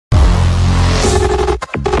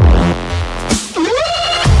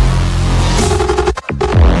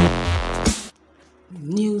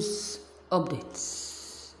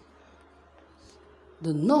updates.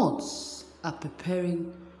 The North are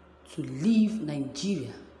preparing to leave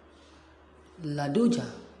Nigeria, Ladoja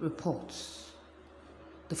reports.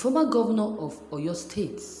 The former governor of Oyo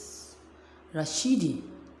State, Rashidi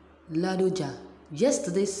Ladoja,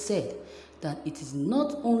 yesterday said that it is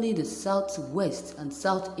not only the southwest and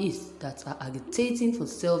southeast that are agitating for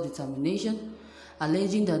self-determination,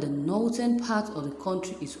 alleging that the northern part of the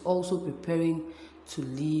country is also preparing to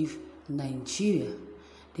leave Nigeria.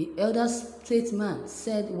 The elder statesman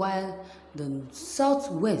said while the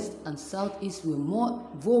southwest and southeast were more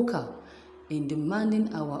vocal in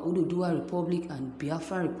demanding our Oduduwa Republic and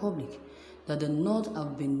Biafra Republic, that the north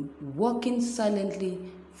have been working silently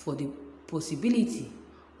for the possibility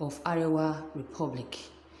of Arewa Republic.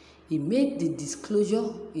 He made the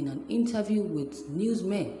disclosure in an interview with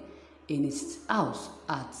newsmen in his house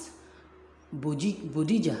at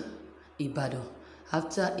Bodija, Ibadan,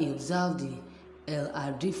 after he observed the El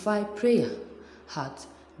Adifai prayer at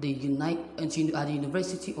the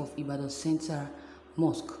University of Ibadan Central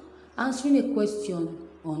Mosque. Answering a question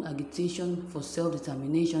on agitation for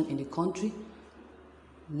self-determination in the country,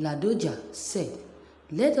 Ladoja said,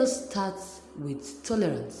 "Let us start with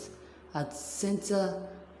tolerance at center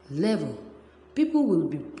level. People will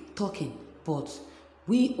be talking, but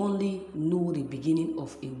we only know the beginning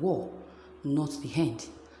of a war, not the end.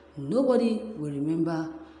 Nobody will remember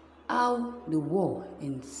how the war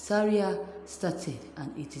in Syria started,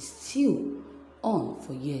 and it is still on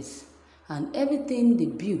for years, and everything they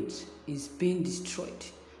built is being destroyed.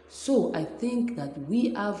 So I think that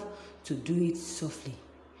we have to do it softly.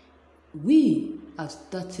 We have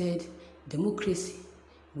started democracy.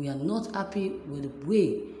 We are not happy with the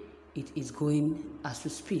way it is going as we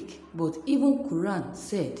speak. But even Quran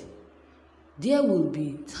said, there will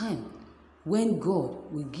be time when God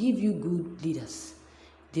will give you good leaders.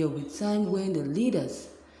 There will be time when the leaders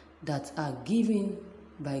that are given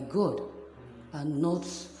by God are not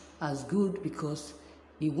as good because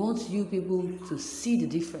He wants you people to see the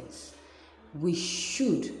difference. We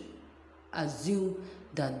should assume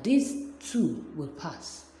that this too will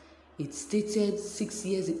pass. It started 6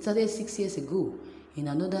 years ago, in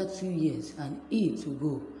another 2 years, and it will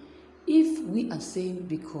go. If we are saying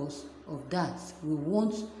because of that we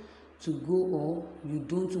want to go or you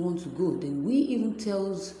don't want to go, then who even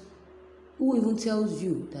tells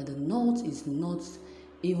you that the North is not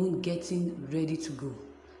even getting ready to go?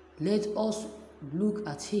 Let us look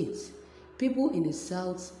at it. People in the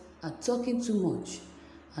South are talking too much,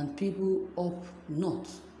 and people up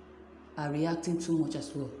north are reacting too much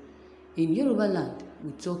as well. In Yoruba land,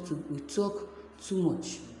 we talk too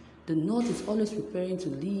much. The North is always preparing to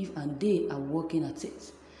leave, and they are working at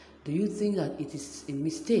it. Do you think that it is a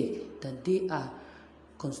mistake that they are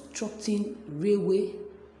constructing railway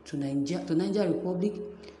to Niger Republic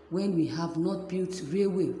when we have not built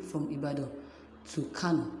railway from Ibadan to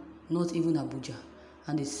Kano, not even Abuja?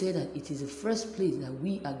 And they say that it is the first place that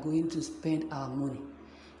we are going to spend our money.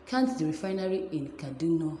 Can't the refinery in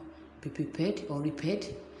Kaduna be prepared or repaired?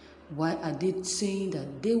 Why are they saying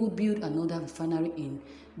that they will build another refinery in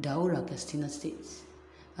Daura, Katsina State?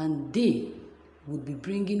 And they would be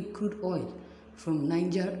bringing crude oil from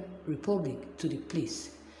Niger Republic to the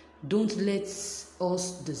place. Don't let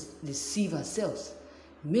us deceive ourselves.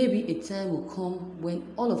 Maybe a time will come when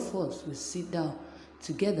all of us will sit down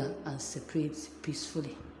together and separate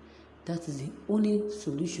peacefully. That is the only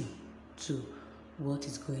solution to what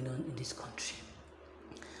is going on in this country.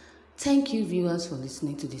 Thank you, viewers, for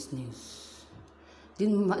listening to this news.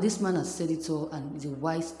 This man has said it all, and it's a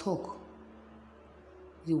wise talk.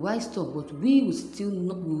 It's a wise talk, but we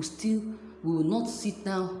will not sit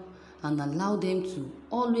down and allow them to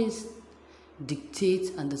always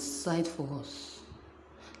dictate and decide for us.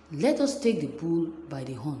 Let us take the bull by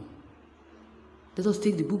the horn. Let us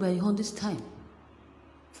take the bull by the horn this time,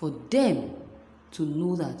 for them to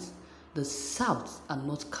know that the South are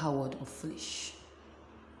not coward or foolish.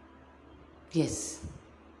 Yes,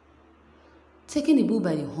 taking the bull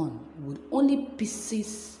by the horn would only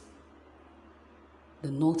pieces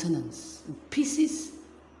the Northerners, pieces,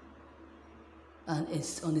 and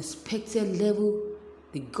it's on a unexpected level.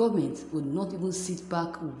 The government would not even sit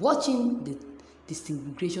back watching the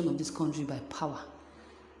disintegration of this country by power.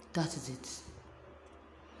 That is it.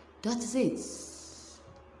 That is it.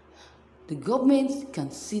 The government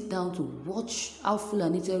can sit down to watch how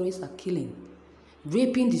Fulani terrorists are killing,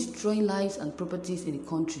 raping, destroying lives and properties in the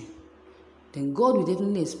country. Then God will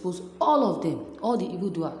definitely expose all of them, all the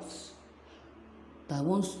evildoers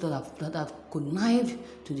that have connived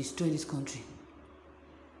to destroy this country.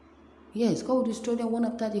 Yes, God will destroy them one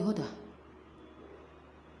after the other.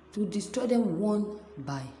 to destroy them one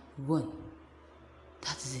by one.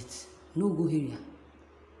 That is it. No go area.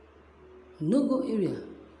 No go area.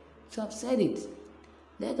 So I've said it.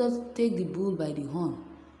 Let us take the bull by the horn.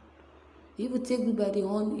 If we take it by the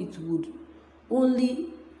horn, it would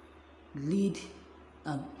only lead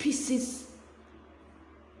and pieces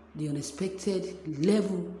the unexpected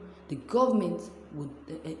level. The government would,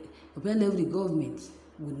 the government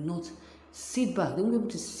would not sit back. They won't be able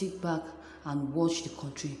to sit back and watch the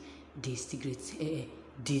country disintegration.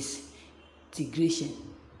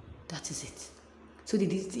 That is it. So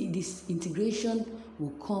this integration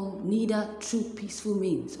will come neither through peaceful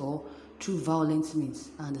means or through violent means,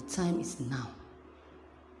 and the time is now.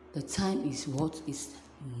 The time is what is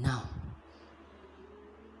now.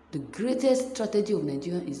 The greatest strategy of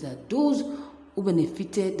Nigeria is that those who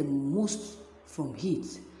benefited the most from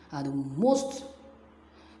it are the most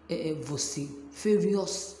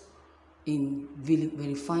vociferous in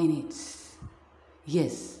verifying it.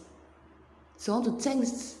 Yes. So I want to thank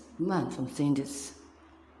this man for saying this.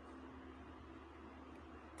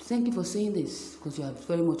 Thank you for saying this, because you are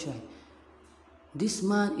very much right. This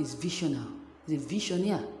man is visionary. He's a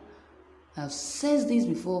visionary. I've said this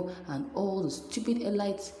before, and all the stupid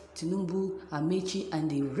elites, Tinubu, Amechi,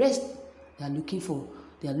 and the rest, they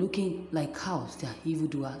are looking like cows. They are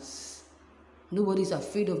evildoers. Nobody is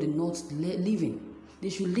afraid of the North leaving. They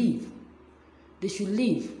should leave. They should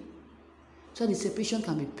leave, so the separation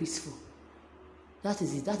can be peaceful. That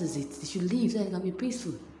is it. That is it. They should leave so it can be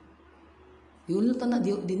peaceful. The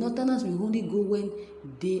Northerners will only go when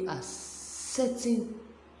they are certain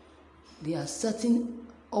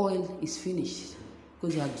oil is finished,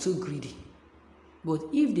 because they are so greedy. But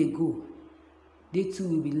if they go, they too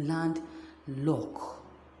will be landlocked.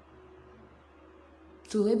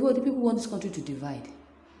 So people want this country to divide.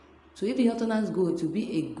 So if the Northerners go, it will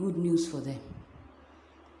be a good news for them.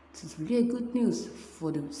 It will be a good news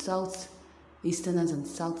for the South-Easterners and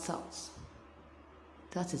South-Souths.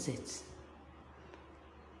 That is it.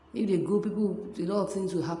 If they go, a lot of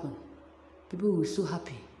things will happen. People will be so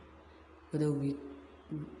happy. But there will be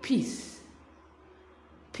peace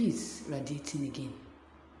radiating again.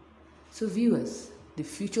 So viewers, the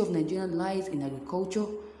future of Nigeria lies in agriculture,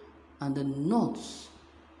 and the North,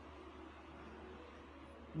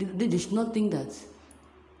 they should not think that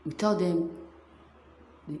without them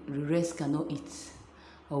the rest cannot eat,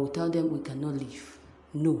 or without them we cannot live.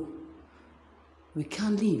 No, we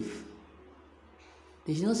can't live.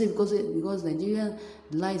 They should not say because Nigeria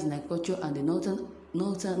lies in agriculture and the North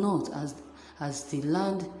as the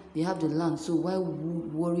land, they have the land, so why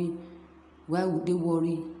would they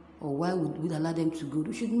worry, or why would we allow them to go?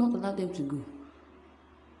 We should not allow them to go.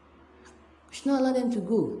 We should not allow them to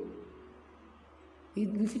go.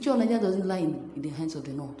 The future of Nigeria doesn't lie in the hands of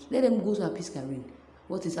the North. Let them go so that peace can reign.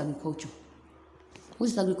 What is agriculture? What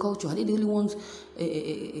is agriculture? Are they the only ones?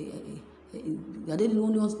 Are they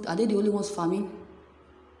the only ones farming?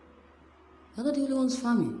 They're not the only ones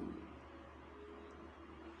farming.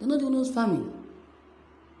 They're not the only ones farming.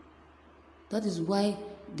 That is why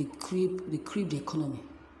they creep the economy.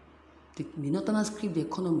 The Northerners creep the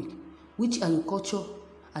economy. Which agriculture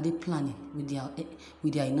are they planning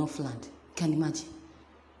with their enough land? You can imagine.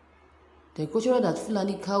 The agriculture that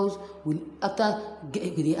Fulani cows will, after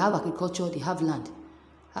they have agriculture, they have land.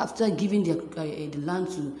 After giving the land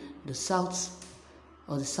to the South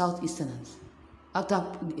or the Southeasterners, after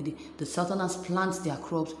the Southerners plant their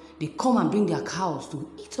crops, they come and bring their cows to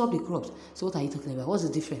eat up the crops. So what are you talking about? What's the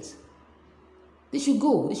difference? They should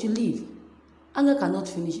go. They should leave. Anger cannot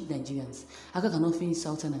finish Nigerians. Anger cannot finish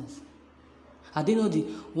Southerners. Are they not the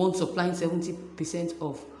ones supplying 70%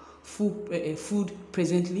 of food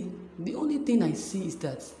presently? The only thing I see is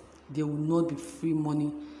that there will not be free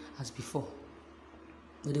money as before.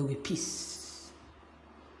 But there will be peace.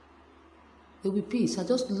 There will be peace. I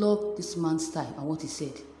just love this man's style and what he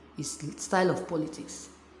said. His style of politics.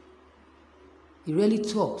 He rarely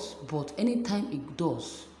talks, but anytime he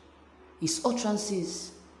does, his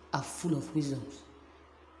utterances are full of wisdom.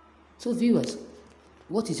 So viewers,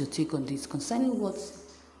 what is your take on this concerning what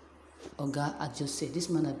Oga had just said, this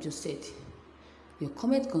man had just said? Your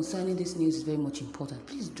comment concerning this news is very much important.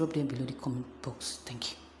 Please drop them below the comment box.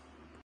 Thank you.